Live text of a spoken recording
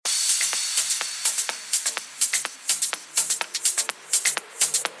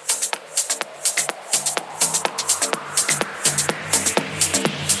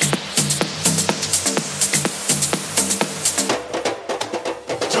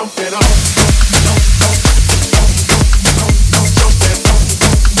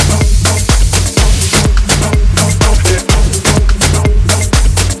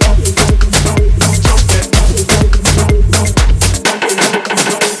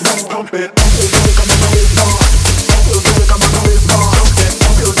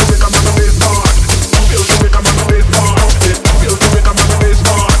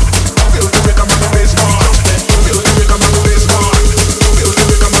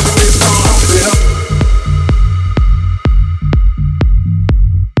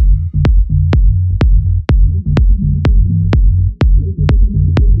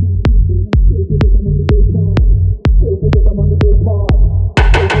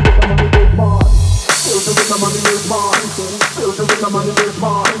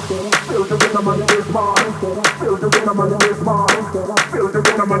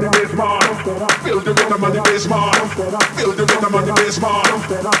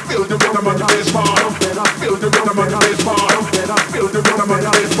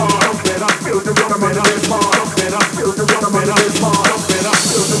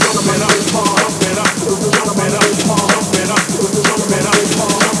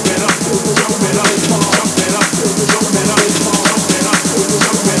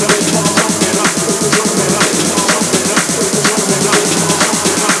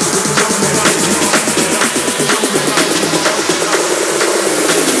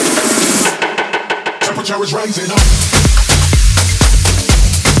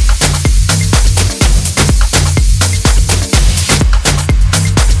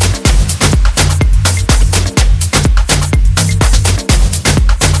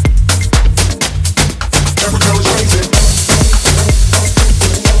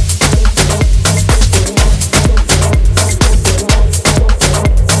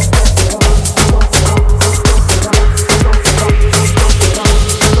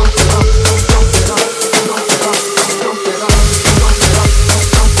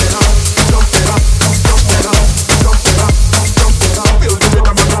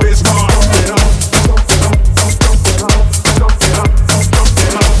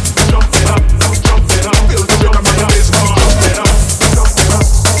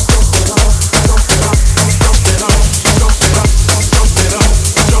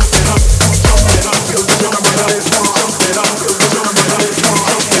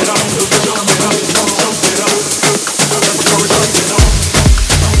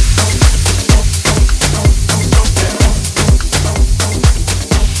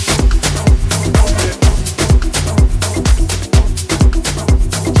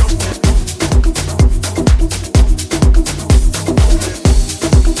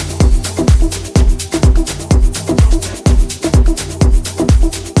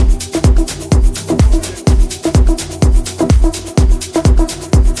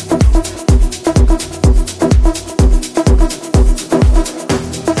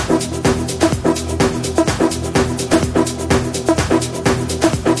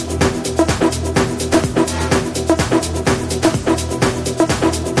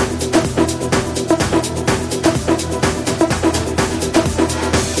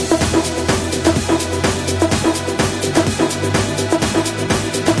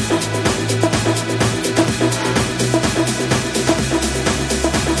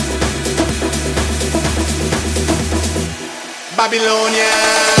Babylonia.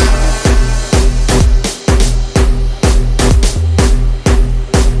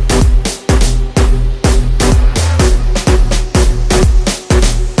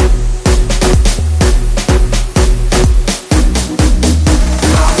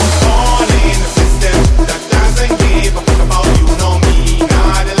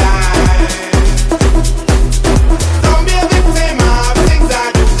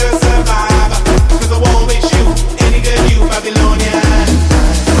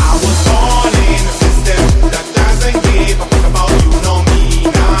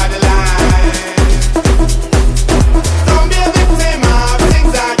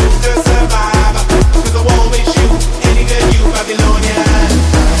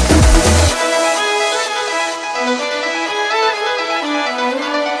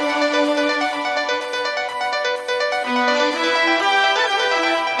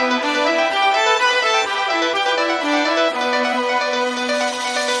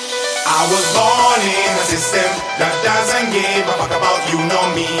 I was born in a system that doesn't give a fuck about you, no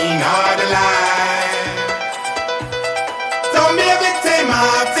me, not a lie. Don't be a victim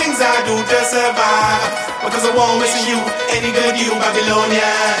of things I do to survive, because I won't miss you, any good you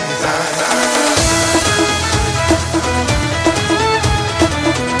Babylonians.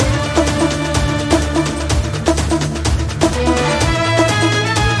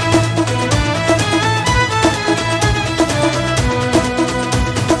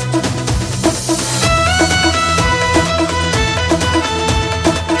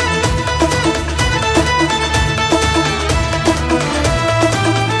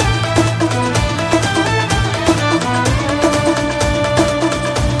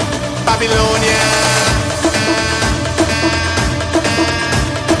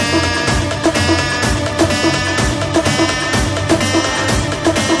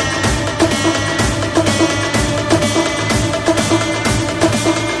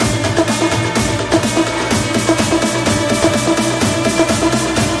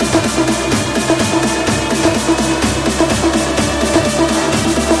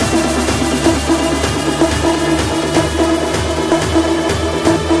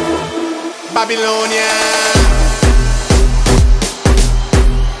 Babylonia.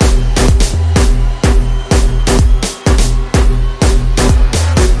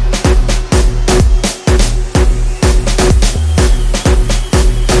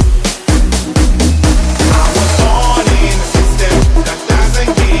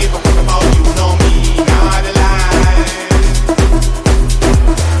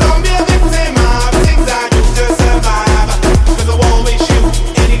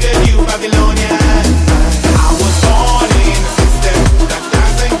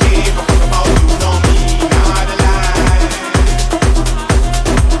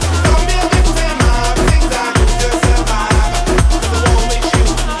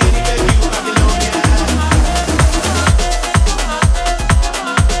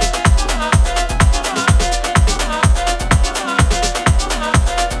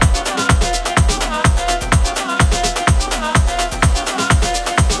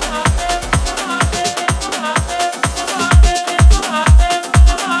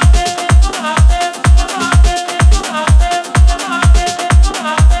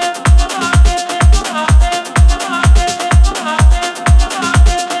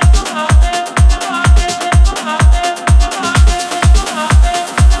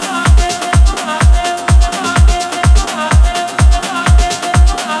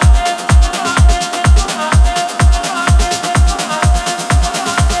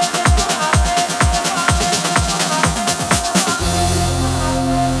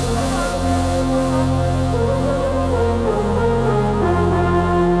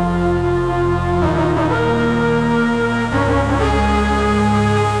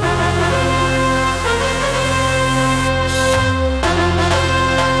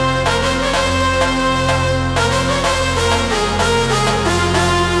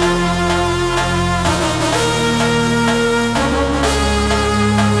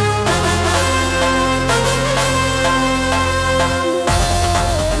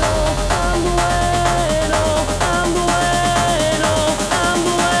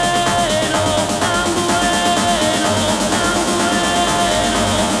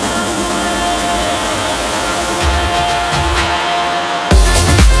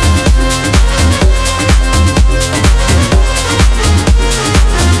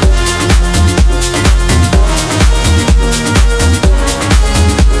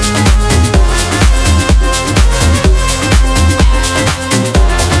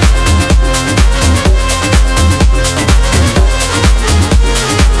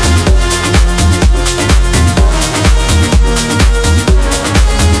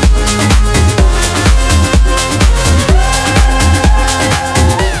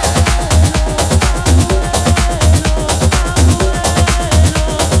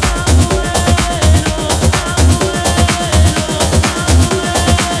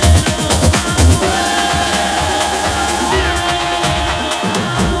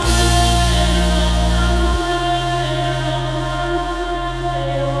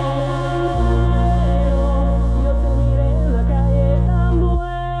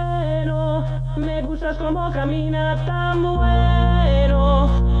 Como camina tan bueno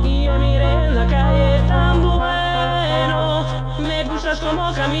y yo miré en la calle tan bueno. Me gustas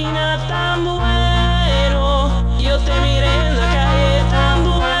como camina tan bueno. Yo te miré en la calle tan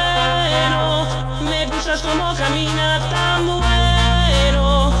bueno. Me gustas como camina tan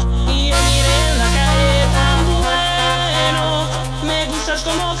bueno y yo miré en la calle tan bueno. Me gustas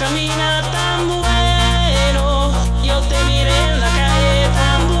como camina tan bueno. Yo te miré en la calle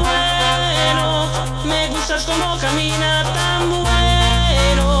tan bueno. Me gustas como camina tan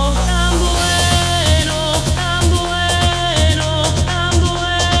bueno, tan bueno, tan bueno, tan bueno, tan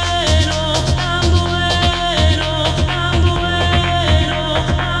bueno, tan bueno,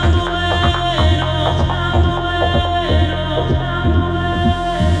 tan bueno, tan bueno, tan bueno.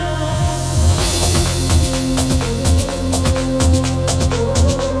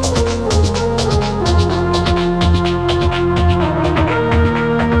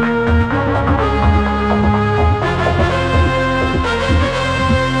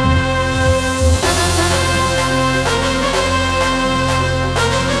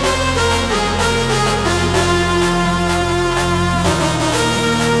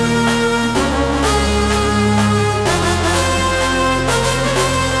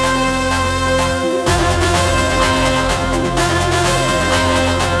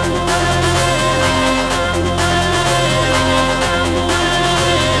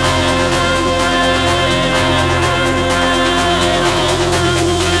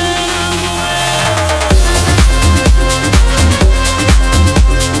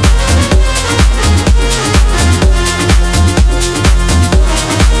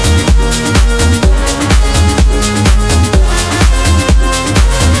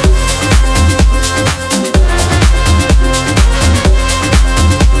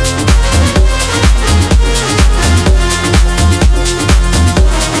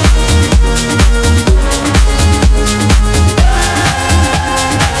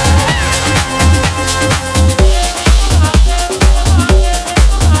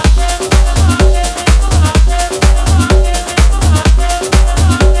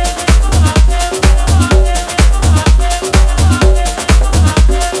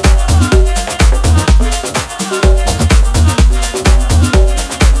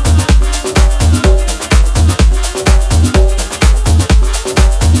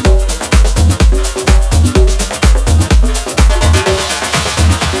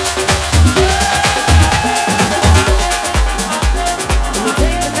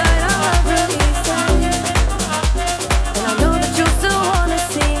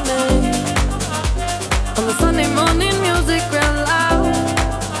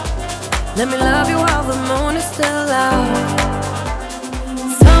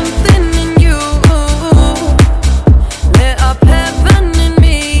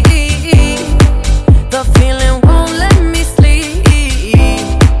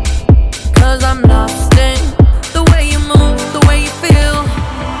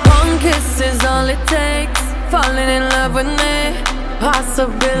 it takes. Falling in love with me.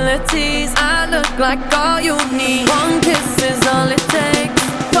 Possibilities, I look like all you need. One kiss is all it takes.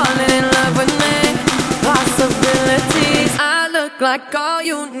 Falling in love with me. Possibilities, I look like all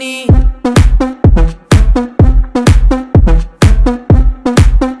you need.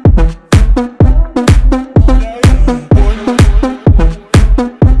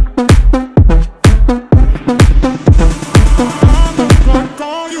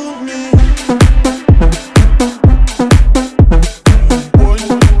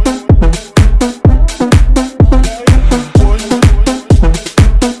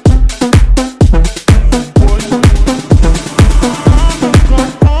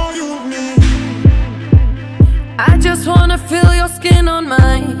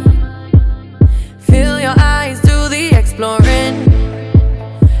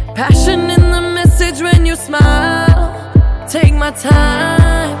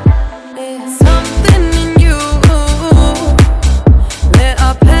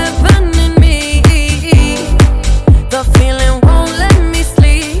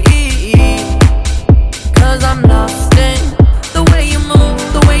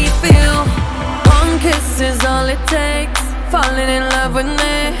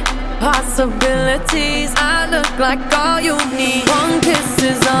 Possibilities, I look like all you need. One kiss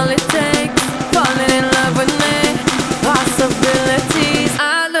is all it takes. Falling in love with me. Possibilities,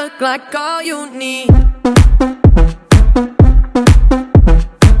 I look like all you need.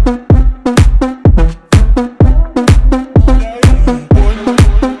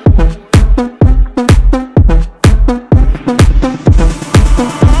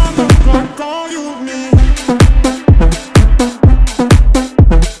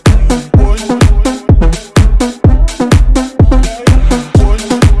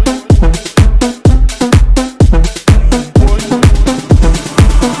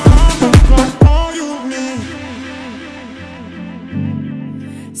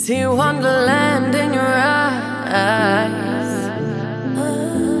 See wonderland in your eyes.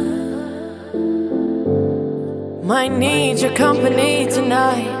 Might need your company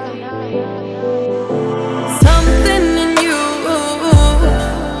tonight. Something in you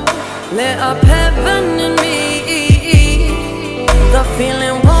lit up heaven in me. The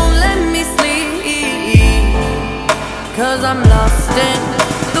feeling won't let me sleep, 'cause I'm lost in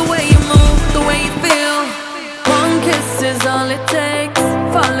the way you move, the way you feel. One kiss is all it takes.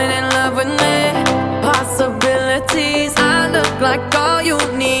 Falling in love with me. Possibilities, I look like all you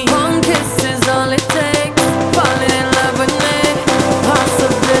need. One kiss is all it takes. Falling in love with me.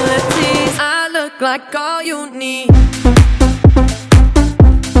 Possibilities, I look like all you need.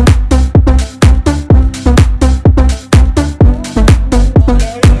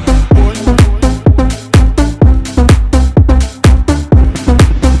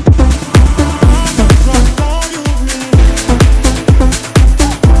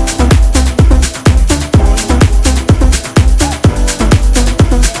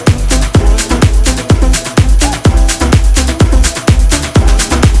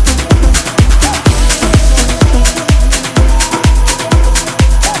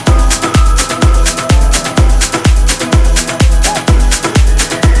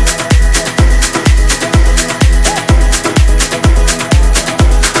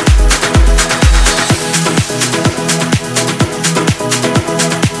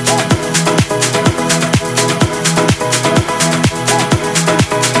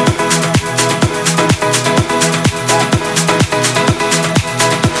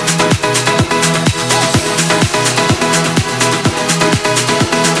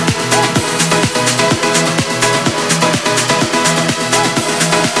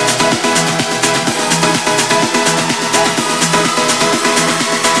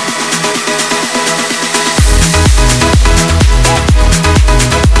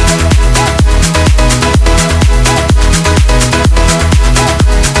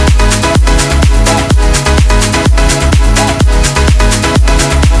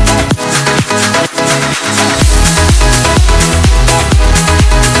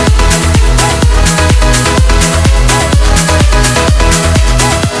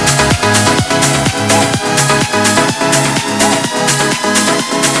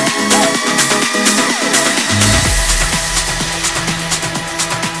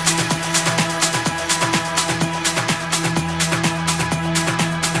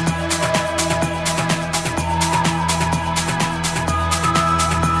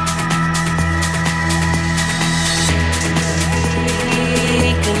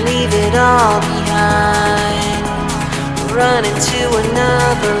 All behind, run into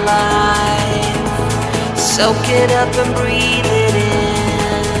another life, soak it up and breathe it in.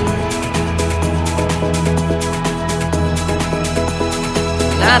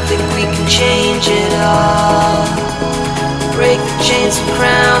 I think we can change it all. Break the chains and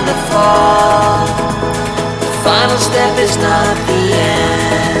crown the fall. The final step is not the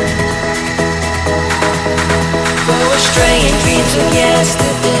end. Though we're straying dreams of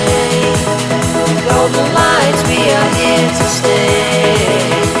yesterday, the golden lights, we are here to stay.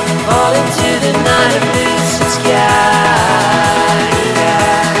 Fall into the night of lucid skies.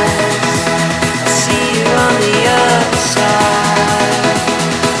 I see you on the other side.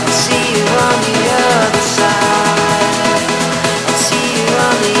 I see you on the other side. I see you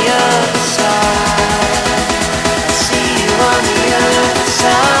on the other side. I see you on the other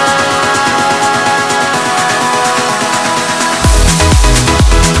side.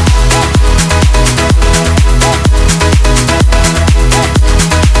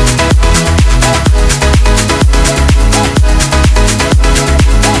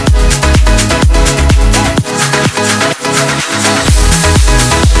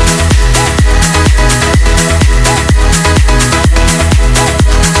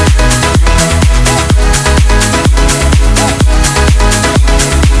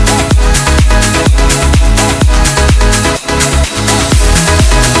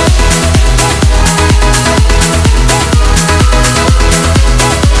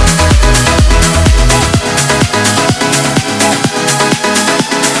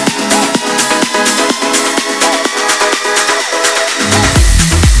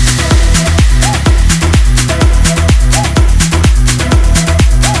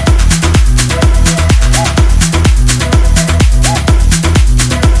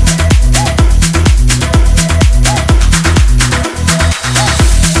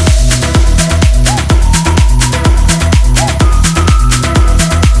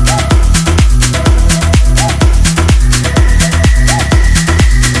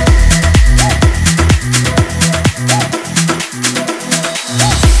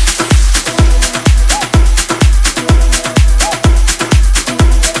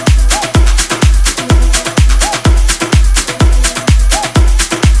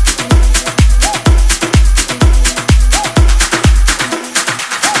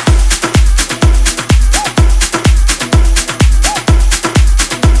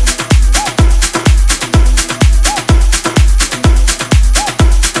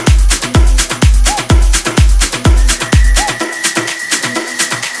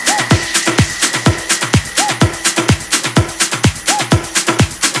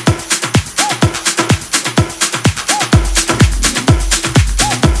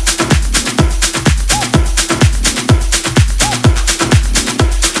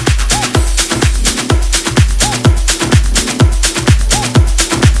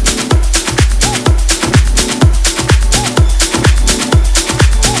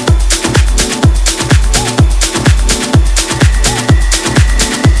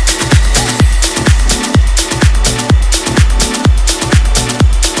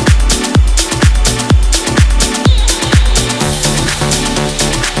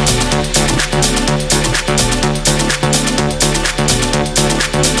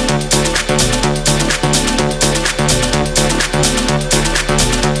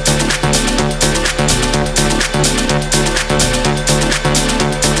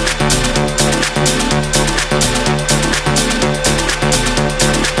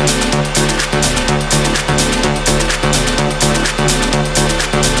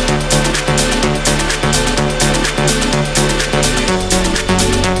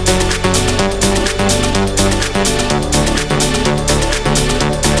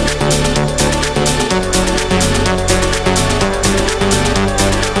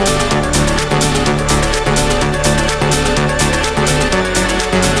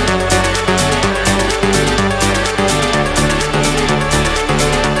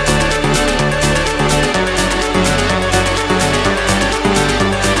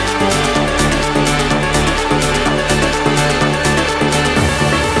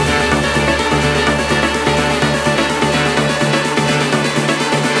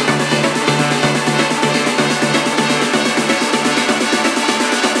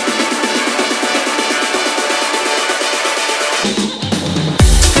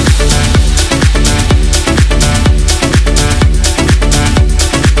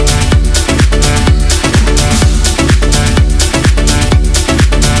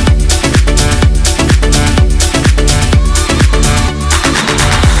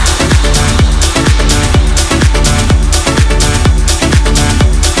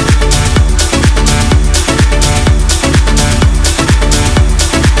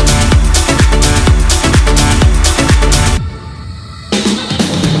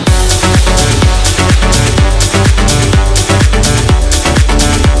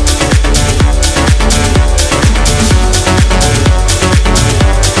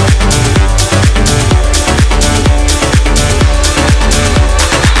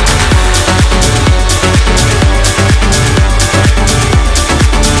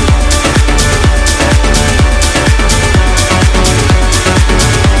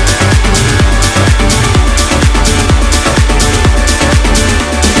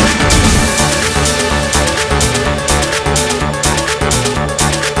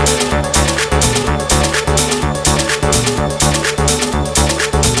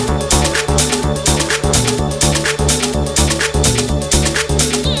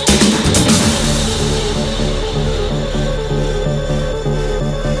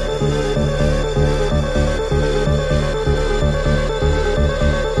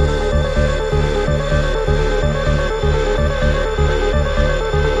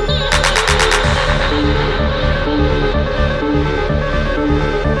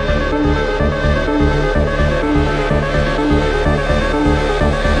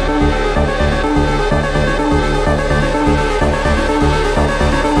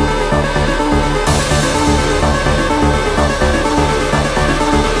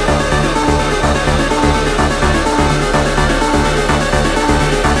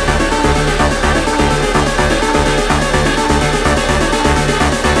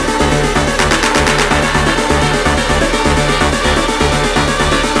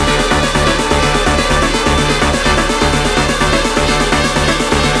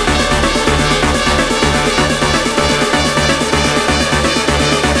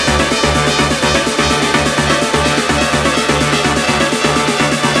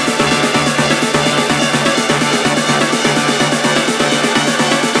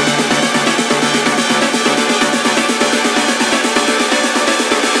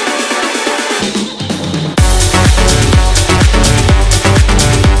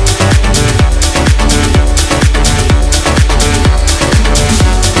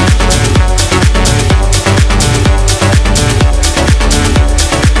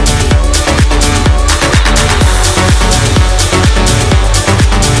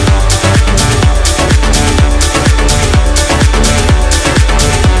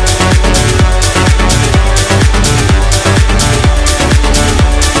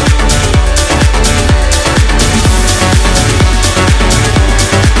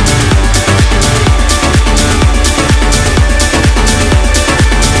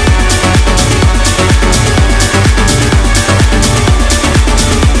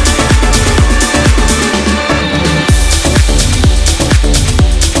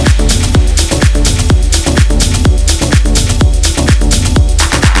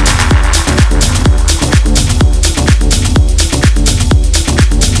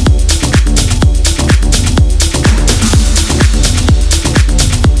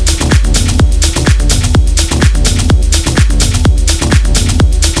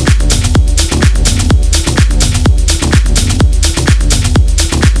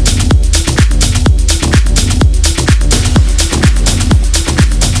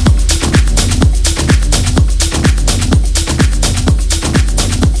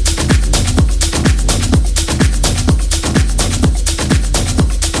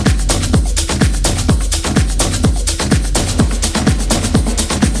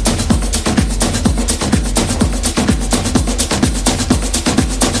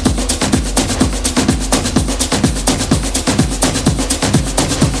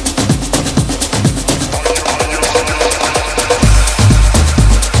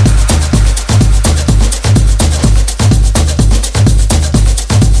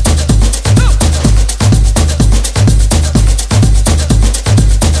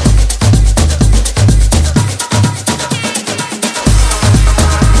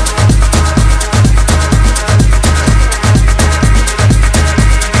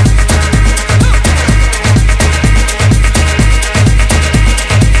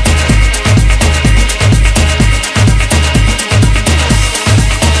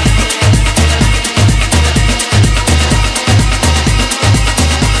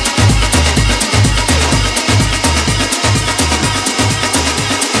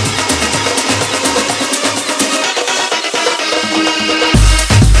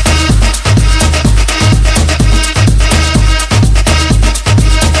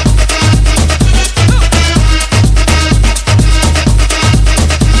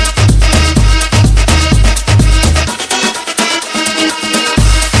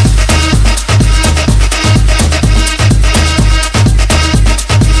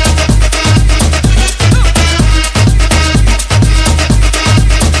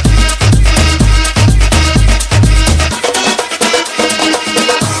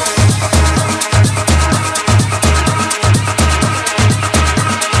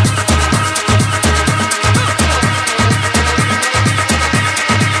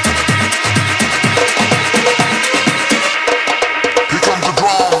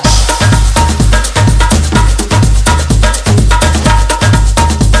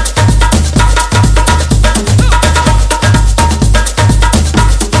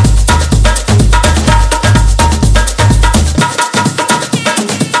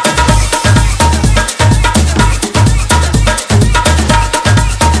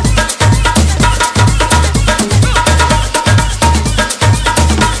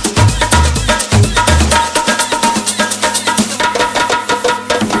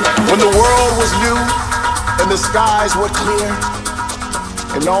 were clear,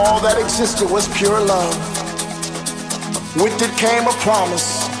 and all that existed was pure love. With it came a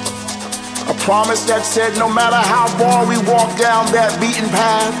promise that said no matter how far we walk down that beaten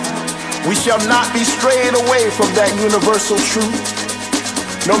path, we shall not be strayed away from that universal truth.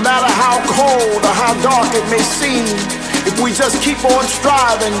 No matter how cold or how dark it may seem, if we just keep on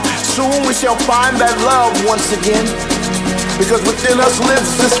striving, soon we shall find that love once again. Because within us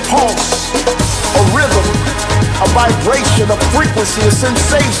lives this pulse, a rhythm, a vibration, a frequency, a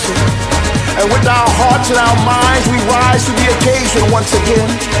sensation. And with our hearts and our minds, we rise to the occasion once again,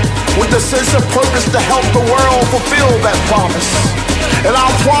 with a sense of purpose to help the world fulfill that promise. And our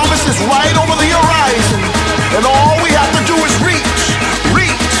promise is right over the horizon, and all we have to do is reach,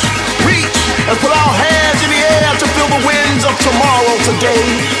 and put our hands in the air to feel the winds of tomorrow today.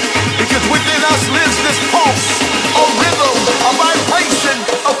 Because within us lives this pulse, a rhythm, a vibration,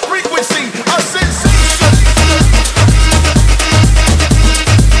 a frequency, a sensation.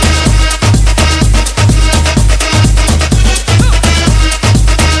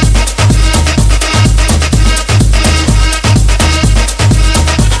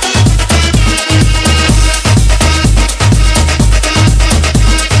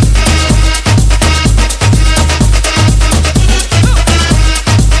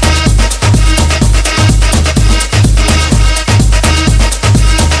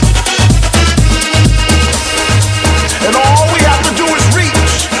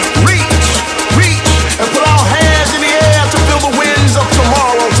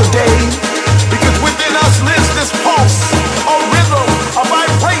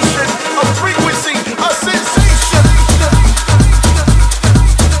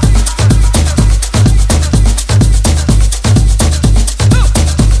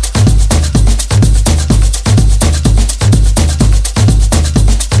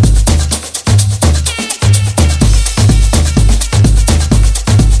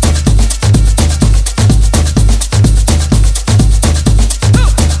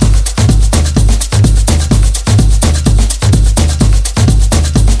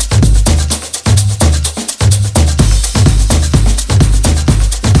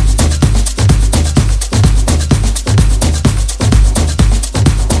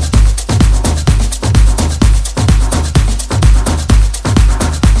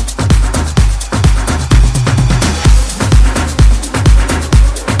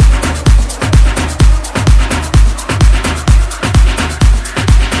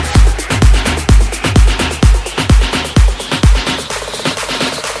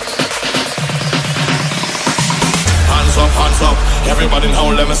 Everybody in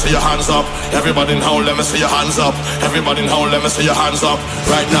home, let me see your hands up. Everybody in home, let me see your hands up. Everybody in home, let me see your hands up.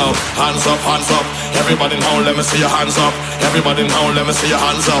 Right now, hands up, hands up. Everybody in home, let me see your hands up. Everybody in home, let me see your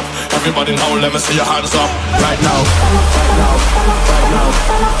hands up. Everybody in home, let me see your hands up. Right now, right now, right now,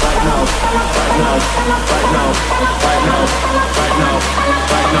 right now, right now, right now, right now, right now, right now,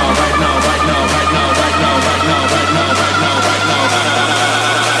 right now, right now, right now, right now, right now, right now, right now, right now, right now.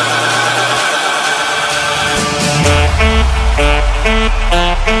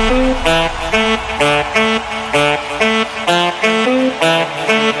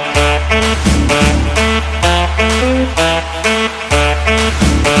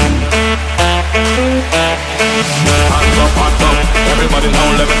 Everybody in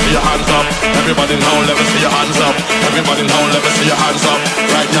home, let me see your hands up. Everybody in home, let me see your hands up. Everybody in home, let me see your hands up.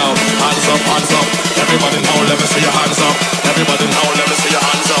 Right now, hands up, hands up. Everybody in home, let me see your hands up. Everybody in home, let me see your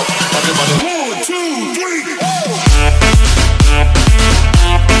hands up. Everybody. 1, 2, 3, 4.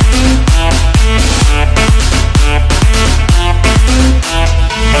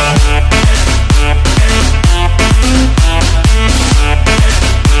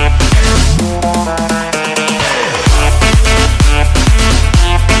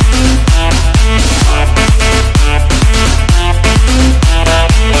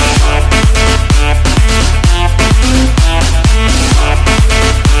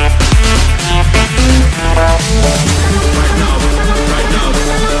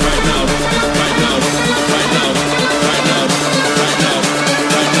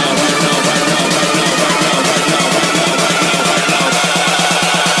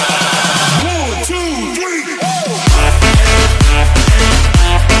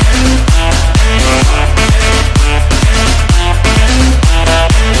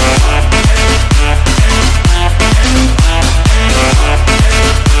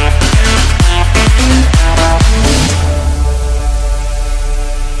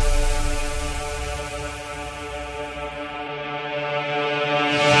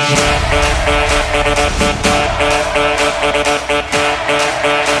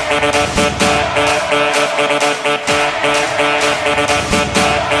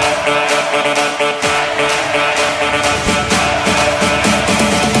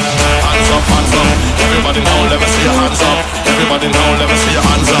 Everybody now, let me see your hands up. Everybody now, let me see your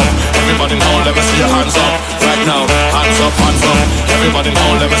hands up. Everybody now, let me see your hands up. Right now, hands up, hands up. Everybody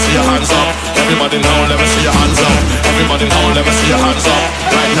now, let me see your hands up. Everybody now, let me see your hands up. Everybody now, let me see your hands up.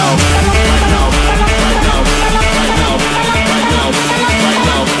 Right now, right now, right now, right now, right now, right now, right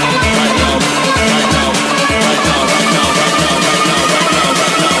now, right now, right now, right now, right now, right now, right now, right now,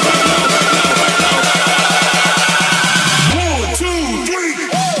 right now, right now, right now. 1, 2,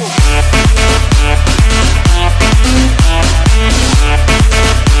 3.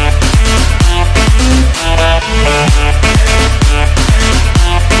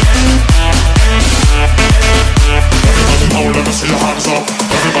 Let me see your hands up.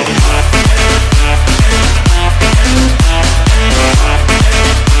 Everybody.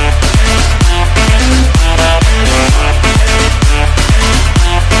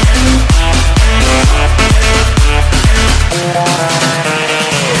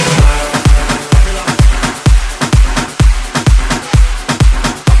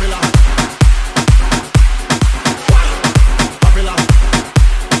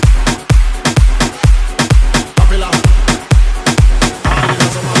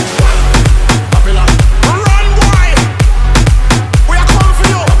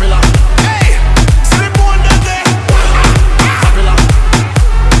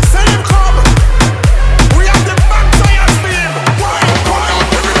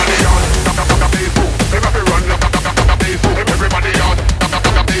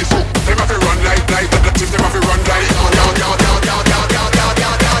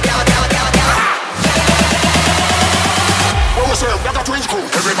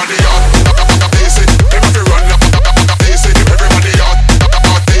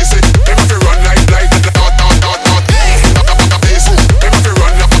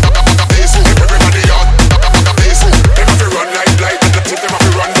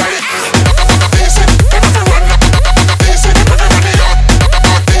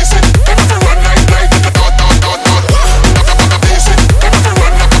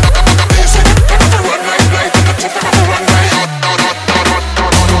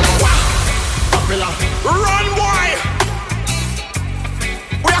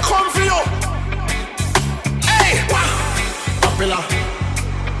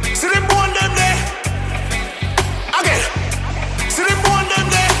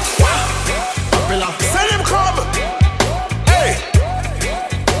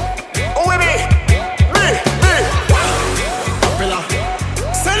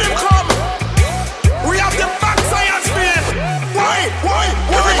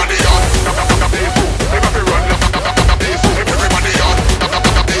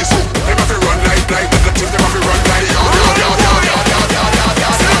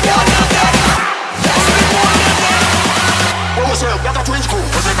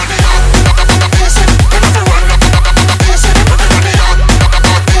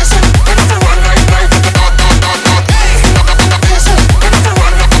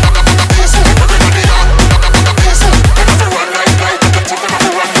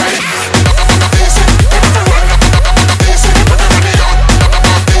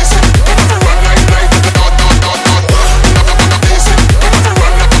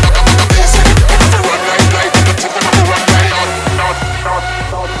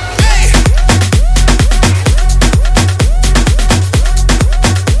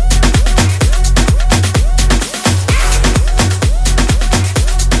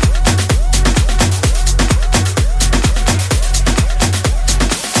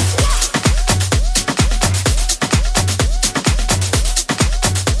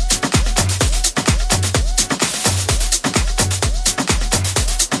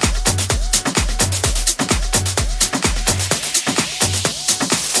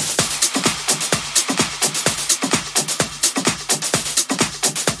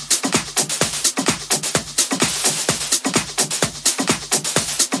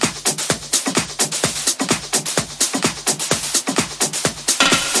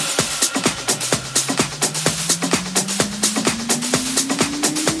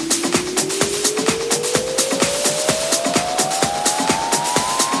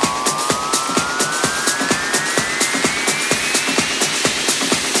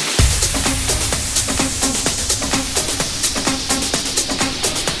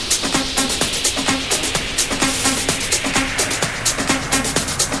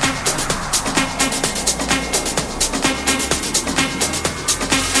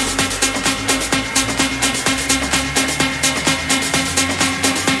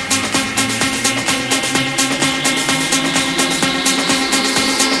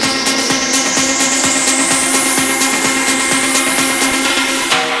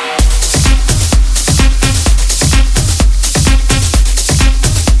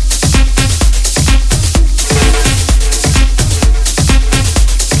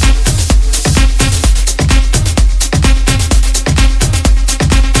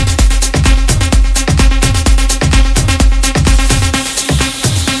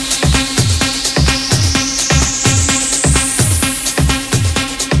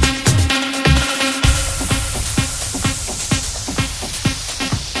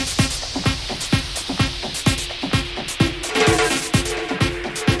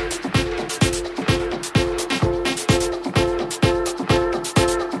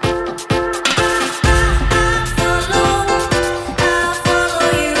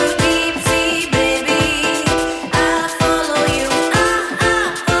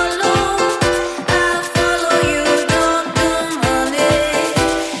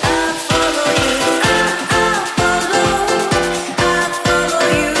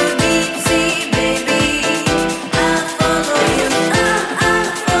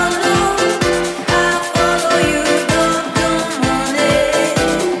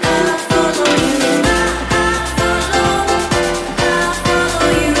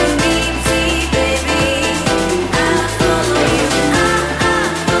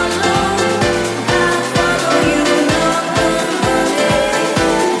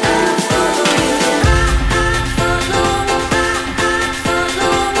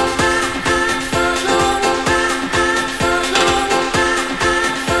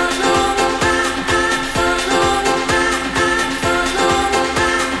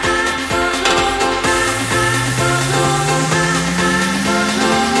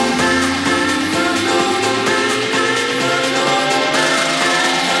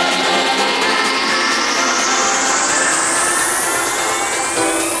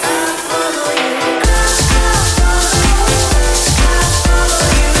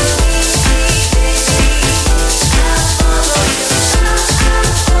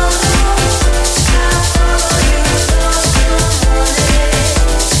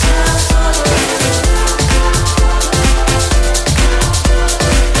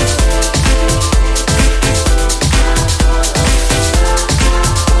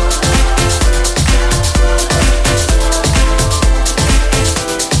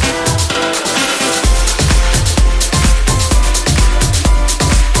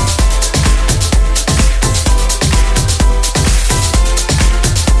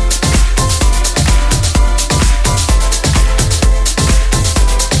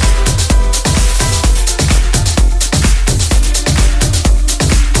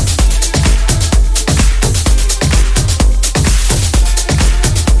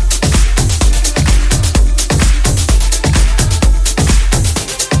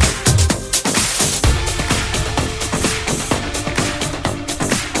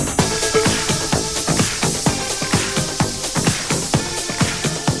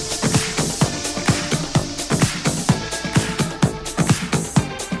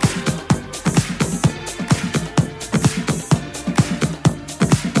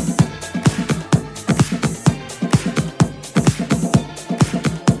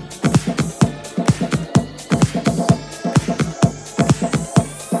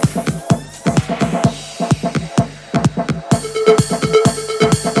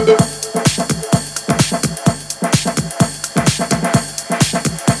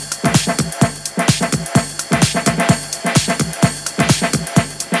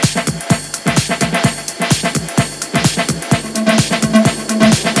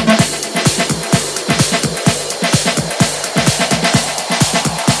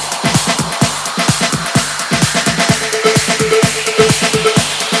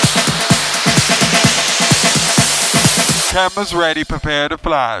 Cameras ready, prepare to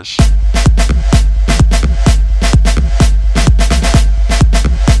flash.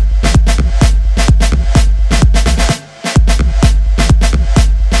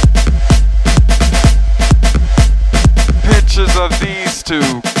 Pictures of these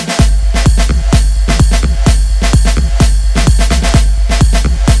two.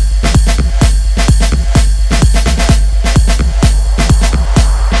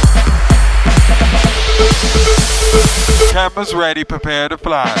 Cameras ready, prepare to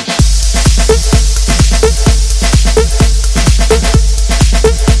flash.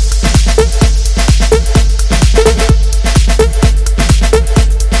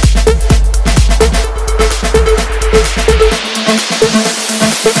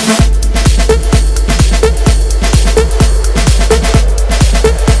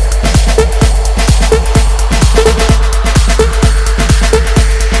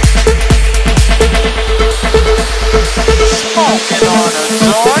 Smoking on a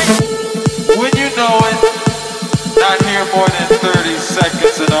joint, when you know it. Not here more than 30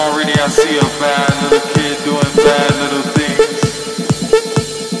 seconds and already I see a bad little kid doing bad little things.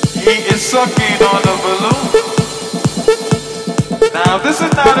 He is sucking on a balloon. Now this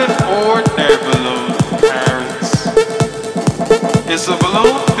is not an ordinary balloon, parents. It's a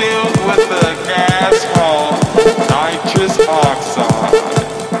balloon filled with a gas called nitrous oxide.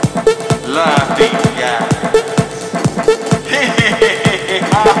 Laughing gas.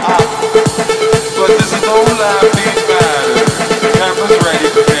 But this is no laughing matter. Cameras ready,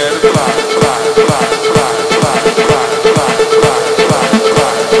 prepare to fly, fly, fly, fly, fly, fly, fly, fly, fly, fly,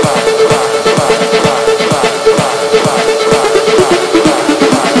 fly,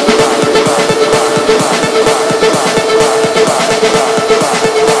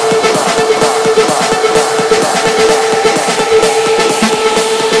 fly,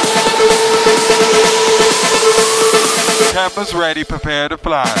 Cameras ready, prepare to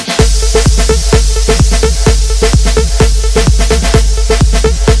flash.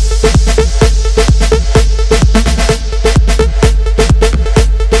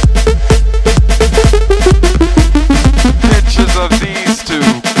 Pictures of these two.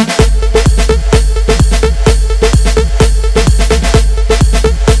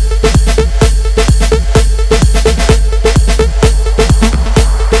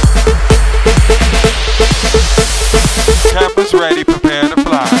 Cameras ready, prepare to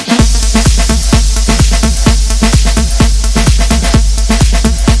flash.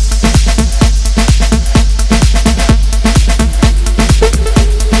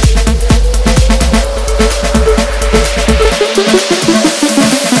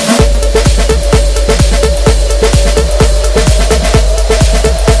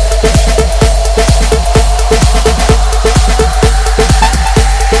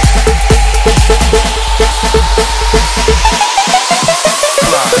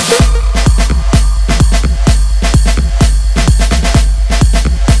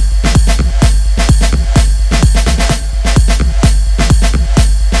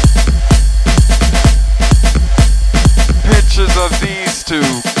 Pictures of these two.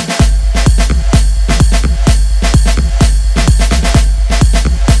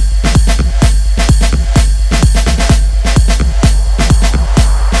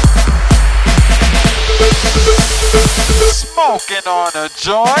 Smoking on a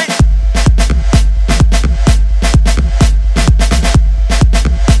joint.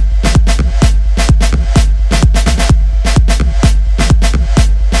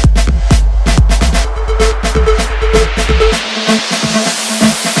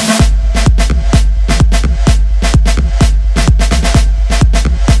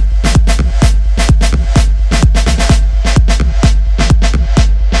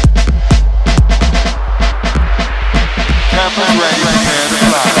 Cameras ready, prepare to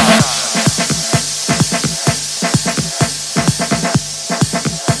fly.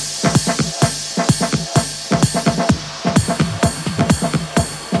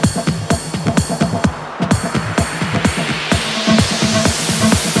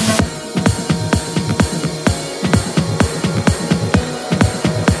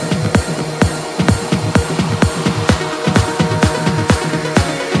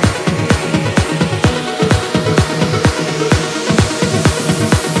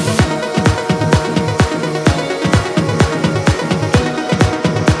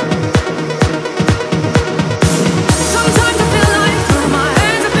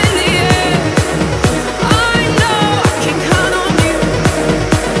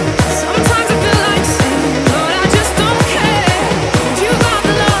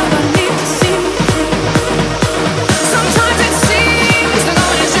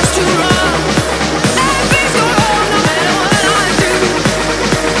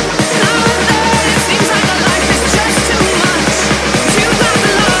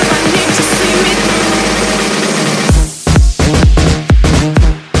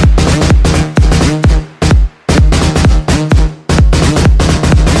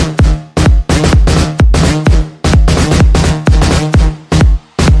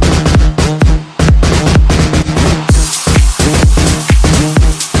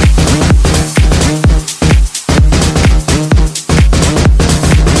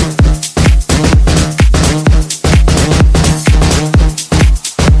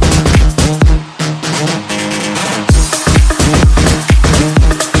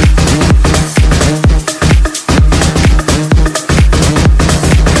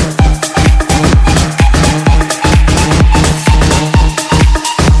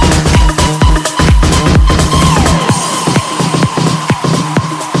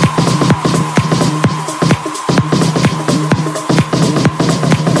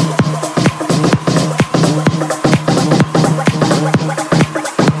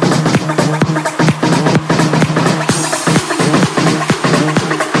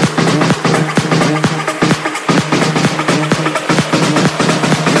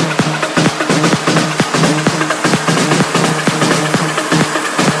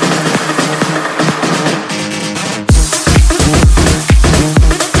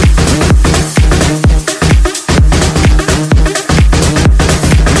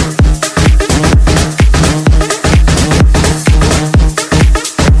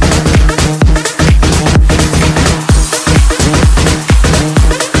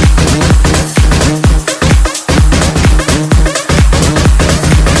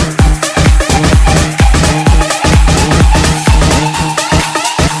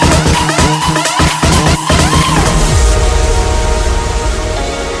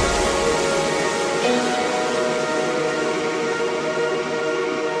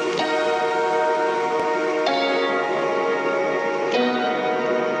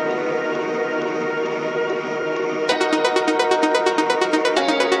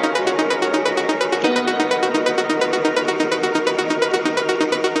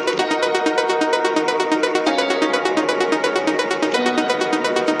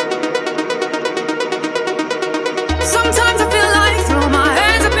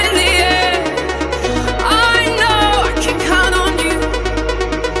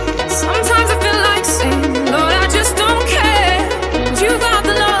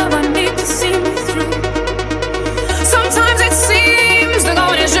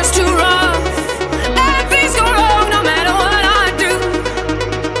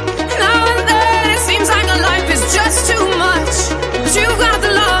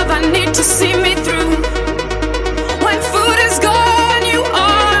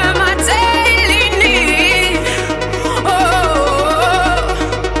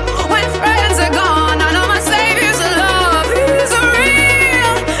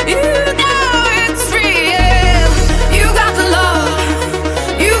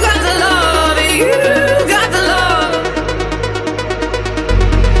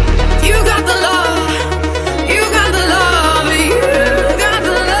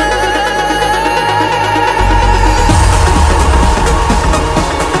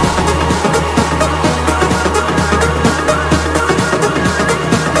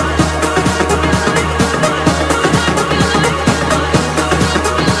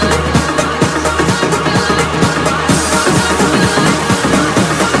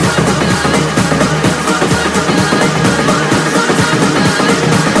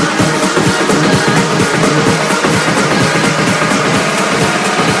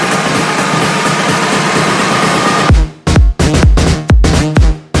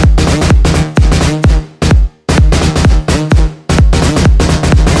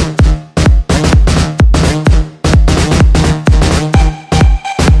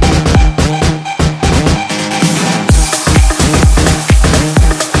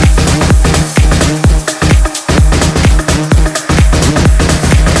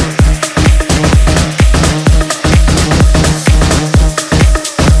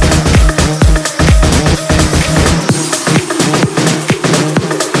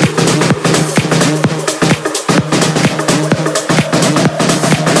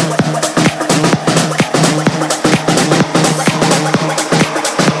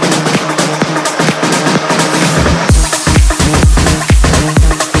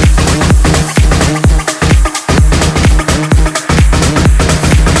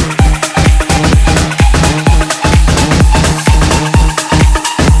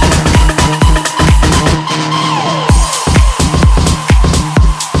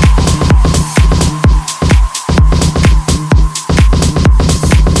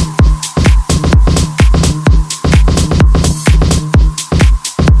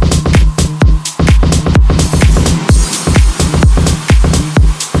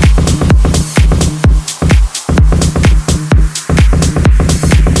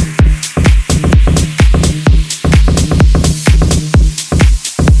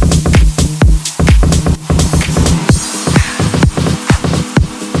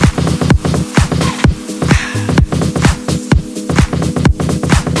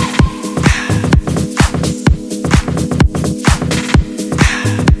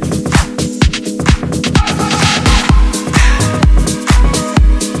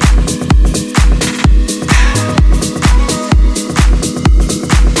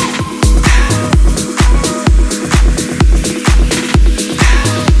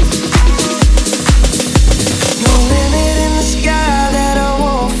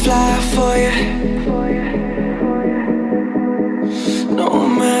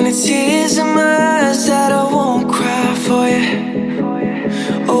 tears in my eyes that I won't cry for you.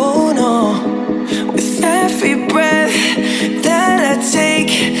 Oh no, with every breath that I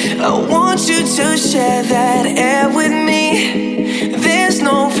take, I want you to share that air with me. There's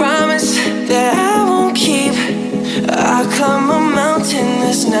no promise that I won't keep. I'll climb a mountain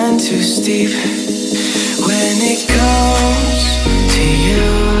that's none too steep. When it comes to you,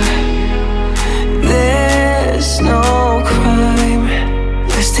 there's no crime.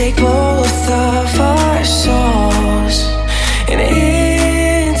 Let's take both of our souls and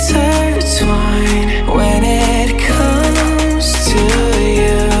intertwine. When it comes to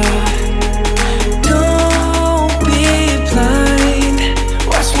you, don't be blind.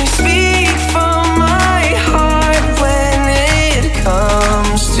 Watch me speak from my heart when it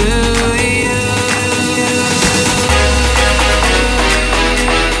comes to you.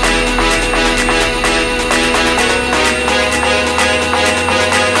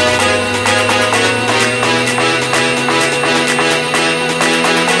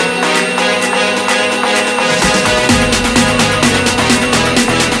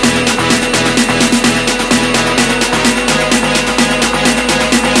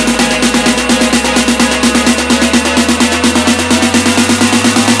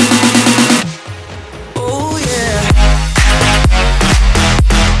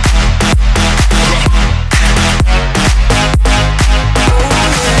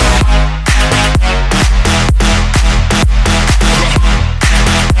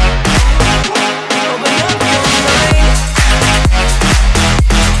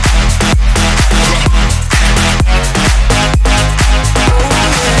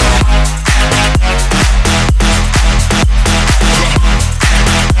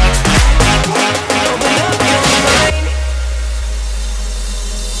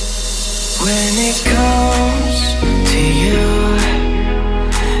 When it comes to you,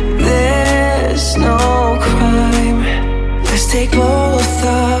 there's no crime. Let's take both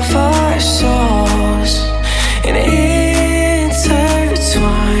of our souls and intertwine.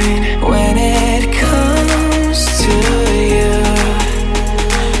 When it comes to you,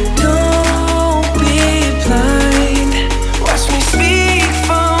 don't be blind. Watch me speak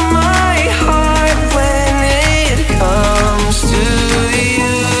from my heart when it comes to you.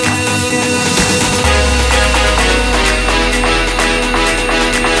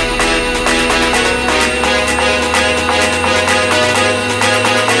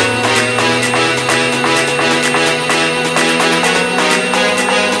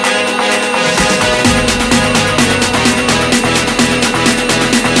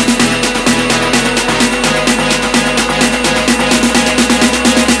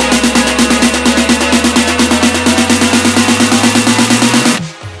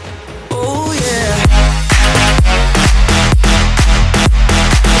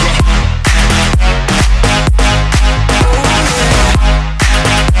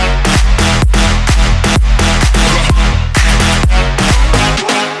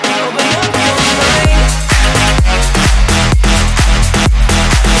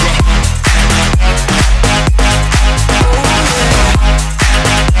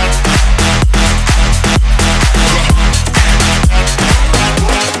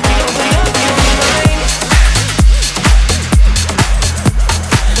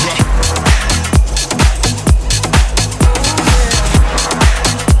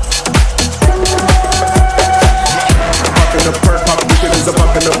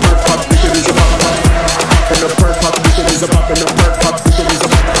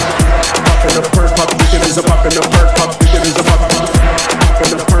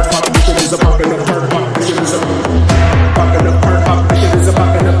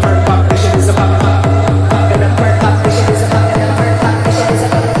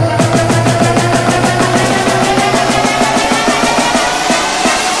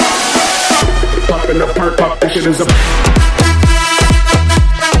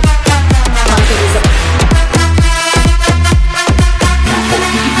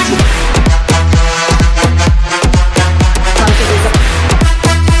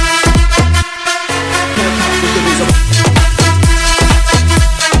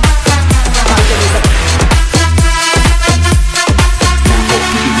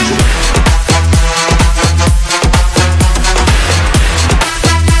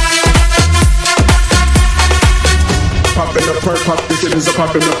 It is a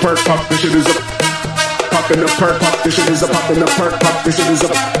pop in the perk pop. This shit is a pop in the perk pop. This shit is a pop in the perk pop. This shit is a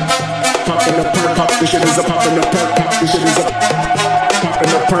pop in the perk pop. This shit is a pop in the perk pop. This shit is a pop in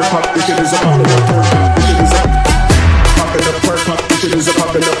the perk pop. This shit is a pop in the perk pop. This shit is a pop in the perk pop. This shit is a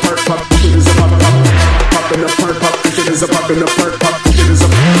pop in the perk pop. This shit is a pop in the perk pop. This shit is a pop in the perk pop. This shit is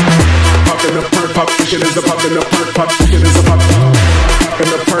a It is a pop in the perk pop. It is a pop in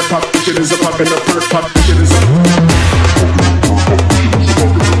the perk pop. It is a pop in the perk pop. It is a pop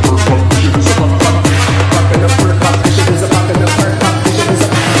in the perk pop. It is a pop in the perk pop. It is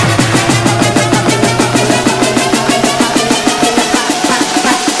a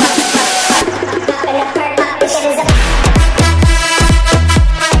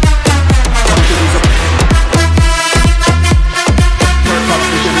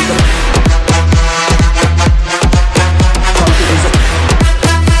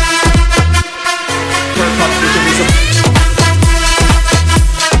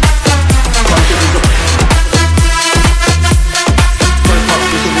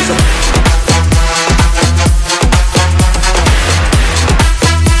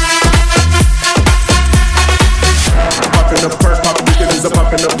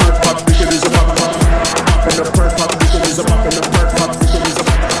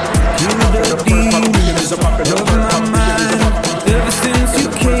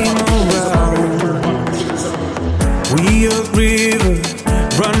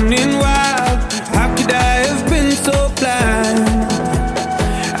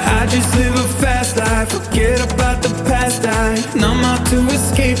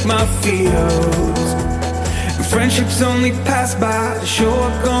Friendships only pass by, show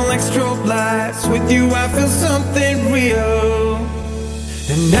up on like strobe lights. With you I feel something real.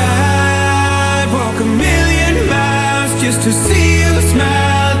 And I'd walk a million miles just to see you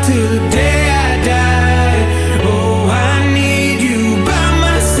smile till the day I die. Oh, I need you by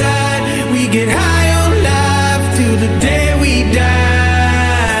my side. We get high on life till the day we die.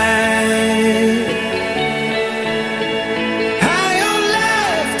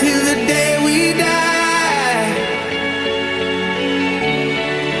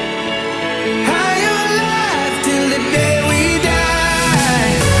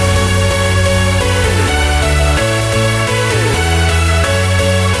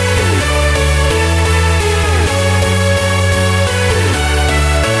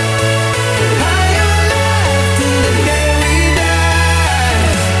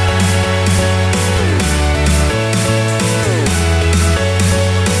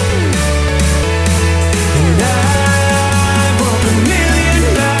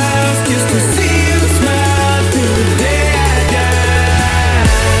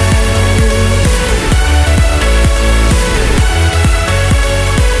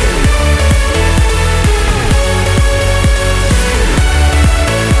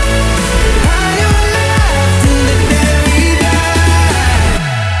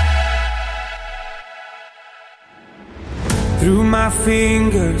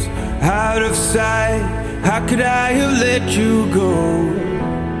 Fingers out of sight, how could I have let you go?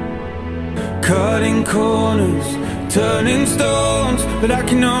 Cutting corners, turning stones, but I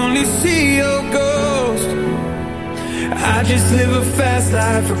can only see your ghost. I just live a fast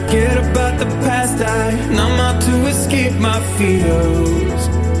life, forget about the past. I numb out to escape my fears.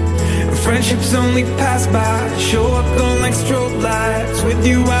 Friendships only pass by, show up on like strobe lights. With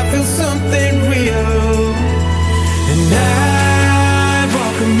you I feel so